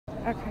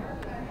Okay.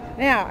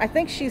 Now, I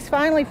think she's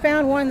finally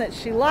found one that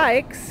she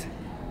likes.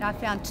 Now, I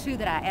found two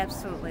that I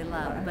absolutely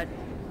love, but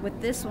with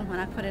this one, when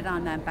I put it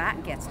on, my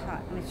back gets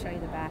hot. Let me show you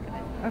the back of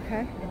it.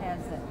 Okay. It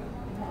has the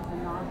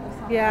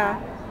nozzles on Yeah.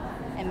 the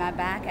back, and my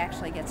back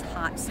actually gets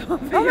hot. So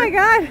Oh my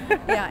God.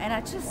 yeah, and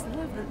I just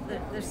love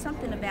there's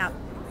something about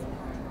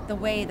the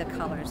way the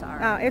colors are.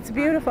 Oh, it's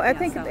beautiful. I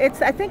think so. it's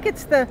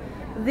the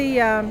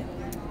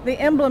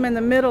emblem in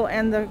the middle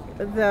and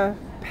the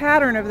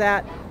pattern of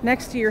that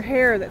next to your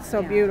hair that's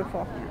so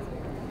beautiful.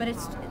 Yeah.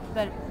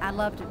 But I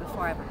loved it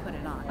before I ever put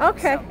it on.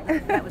 Okay.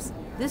 So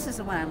this is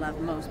the one I loved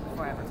most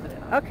before I ever put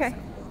it on. Okay.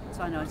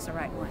 So I know it's the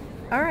right one.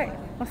 All right.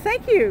 Well,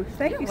 thank you.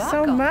 Thank you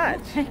so welcome. much.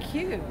 Thank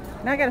you.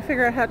 Now I got to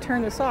figure out how to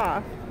turn this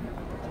off.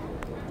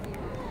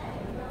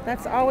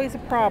 That's always a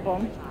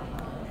problem.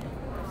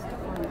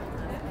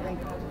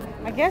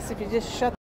 I guess if you just shut